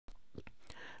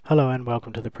Hello and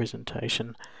welcome to the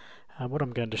presentation. What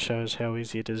I'm going to show is how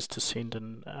easy it is to send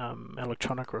an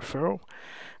electronic referral.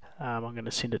 I'm going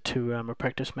to send it to a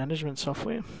practice management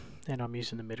software, and I'm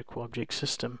using the medical object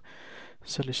system.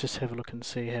 So let's just have a look and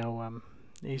see how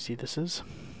easy this is.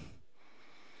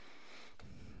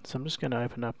 So I'm just going to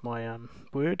open up my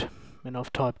Word, and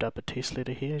I've typed up a test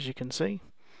letter here, as you can see.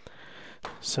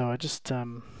 So I just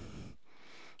going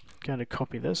to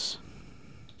copy this,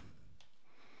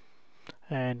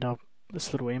 and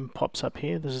this little M pops up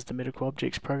here. This is the medical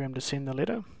objects program to send the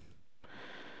letter.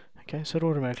 Okay, so it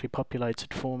automatically populates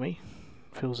it for me,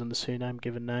 fills in the surname,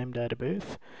 given name, date of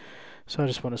birth. So I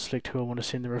just want to select who I want to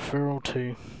send the referral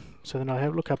to. So then I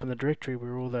have a look up in the directory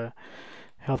where all the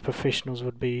health professionals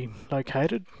would be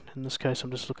located. In this case,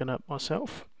 I'm just looking up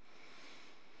myself.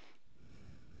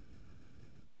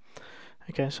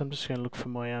 Okay, so I'm just going to look for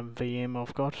my VM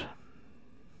I've got.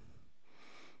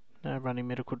 Running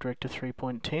Medical Director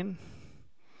 3.10.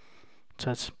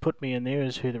 So it's put me in there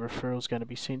as who the referral is going to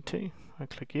be sent to. I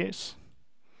click yes.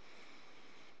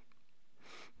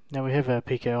 Now we have our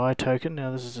PKI token.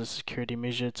 Now this is a security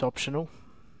measure, it's optional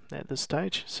at this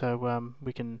stage. So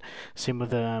we can send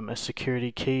with a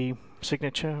security key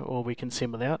signature, or we can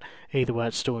send without. Either way,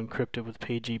 it's still encrypted with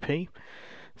PGP.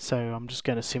 So I'm just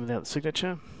going to send without the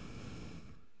signature,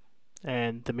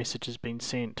 and the message has been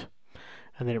sent,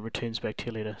 and then it returns back to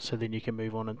your letter. So then you can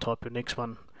move on and type your next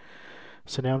one.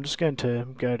 So now I'm just going to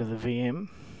go to the VM.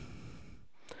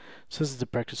 So this is the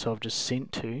practice I've just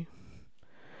sent to.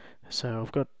 So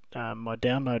I've got my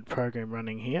download program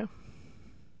running here,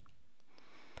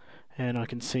 and I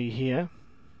can see here,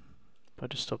 if I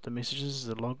just stop the messages,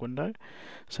 the log window,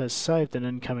 so it's saved an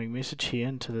incoming message here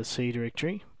into the C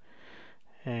directory,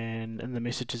 and in the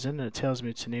messages in it tells me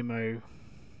it's an MO,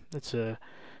 it's a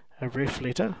ref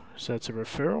letter, so it's a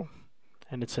referral,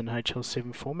 and it's in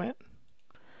HL7 format.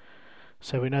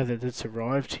 So we know that it's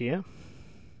arrived here,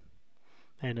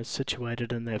 and it's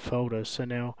situated in that folder. So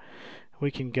now we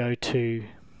can go to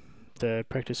the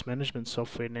practice management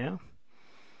software now.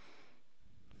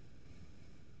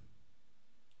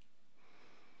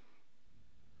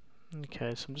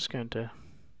 Okay, so I'm just going to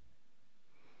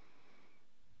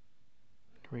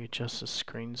readjust the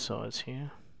screen size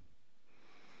here.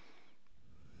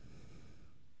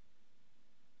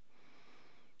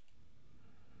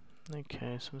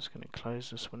 Okay, so I'm just going to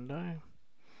close this window.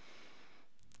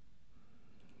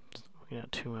 Looking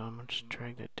out too well, I'll just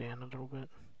drag that down a little bit.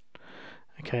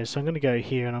 Okay, so I'm going to go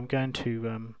here, and I'm going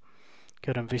to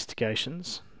go to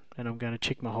investigations, and I'm going to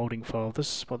check my holding file.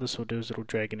 What this will do is it'll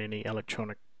drag in any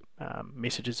electronic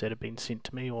messages that have been sent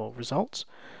to me, or results.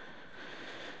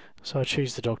 So I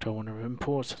choose the doctor I want to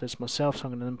import, so that's myself, so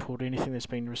I'm going to import anything that's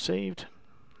been received.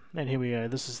 And here we go,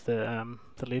 this is the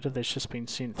letter that's just been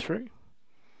sent through.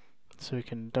 So we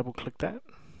can double click that,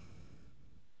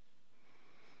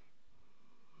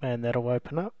 and that'll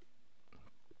open up.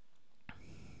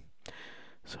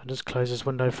 So I'll just close this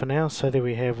window for now. So there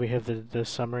we have the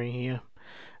summary here.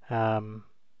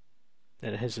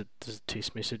 It has a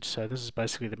test message, so this is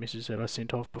basically the message that I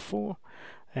sent off before,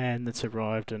 and it's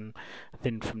arrived, and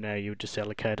then from now you would just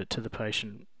allocate it to the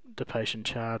patient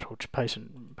chart or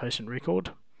patient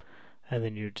record, and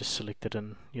then you just select it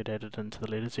and you'd add it into the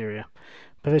letters area.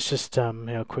 But that's just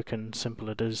how quick and simple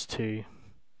it is to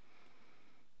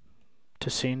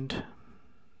send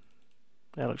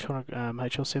electronic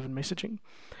HL7 messaging.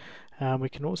 We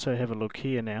can also have a look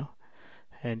here now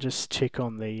and just check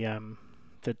on the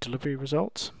delivery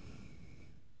results.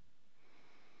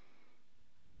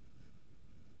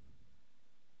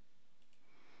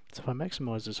 So if I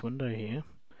maximize this window here,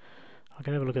 I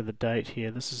can have a look at the date here.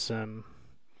 This is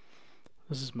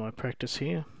my practice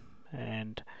here,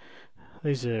 and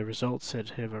these are results that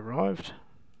have arrived.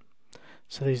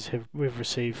 So we've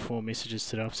received 4 messages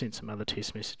today. I've sent some other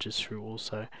test messages through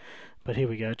also, but here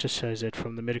we go. It just shows that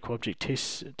from the medical object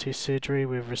test surgery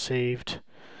we've received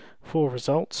 4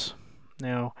 results.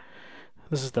 Now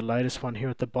this is the latest one here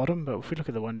at the bottom, but if we look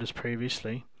at the one just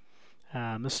previously,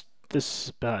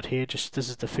 this part here, this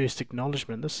is the first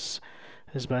acknowledgement. This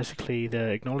is basically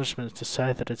the acknowledgement to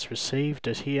say that it's received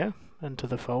it here into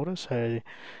the folder. So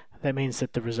that means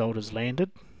that the result has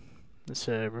landed. It's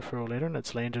a referral letter, and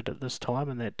it's landed at this time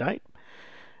and that date.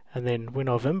 And then when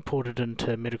I've imported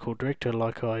into Medical Director,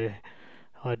 like I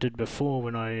did before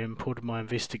when I imported my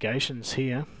investigations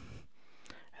here,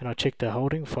 and I checked the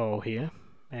holding file here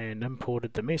and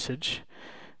imported the message,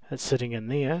 it's sitting in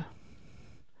there.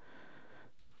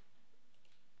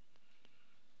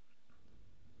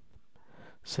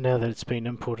 So now that it's been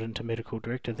imported into Medical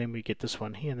Director, then we get this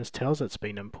one here, and this tells it's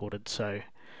been imported. So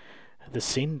the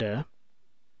sender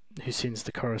who sends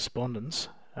the correspondence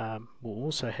will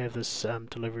also have this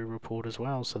delivery report as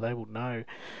well, so they will know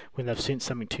when they've sent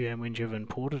something to you and when you've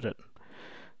imported it.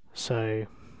 So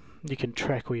you can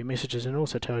track all your messages, and it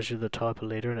also tells you the type of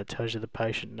letter, and it tells you the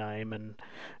patient name and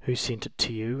who sent it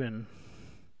to you, and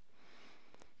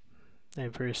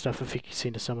various stuff. If you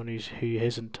send to someone who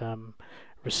hasn't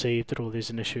received it, or there's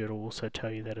an issue, it'll also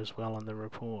tell you that as well in the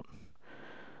report.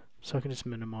 So I can just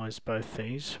minimise both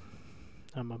these.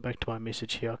 I'm back to my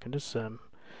message here. I can just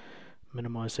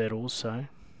minimise that also.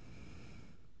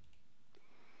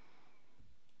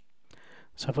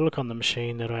 So if I look on the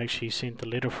machine that I actually sent the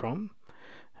letter from,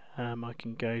 I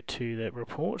can go to that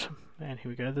report, and here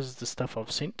we go. This is the stuff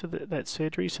I've sent to that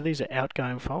surgery. So these are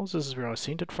outgoing files. This is where I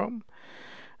sent it from.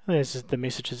 And there's the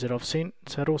messages that I've sent.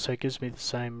 So it also gives me the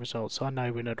same results. I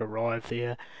know when it arrived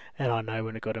there, and I know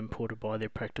when it got imported by their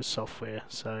practice software.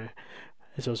 So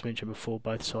as I was mentioned before,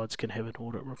 both sides can have an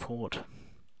audit report.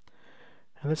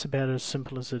 And that's about as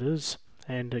simple as it is.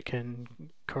 And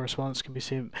correspondence can be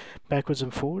sent backwards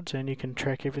and forwards, and you can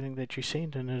track everything that you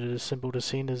send, and it is as simple to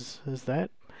send as that.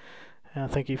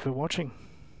 Thank you for watching.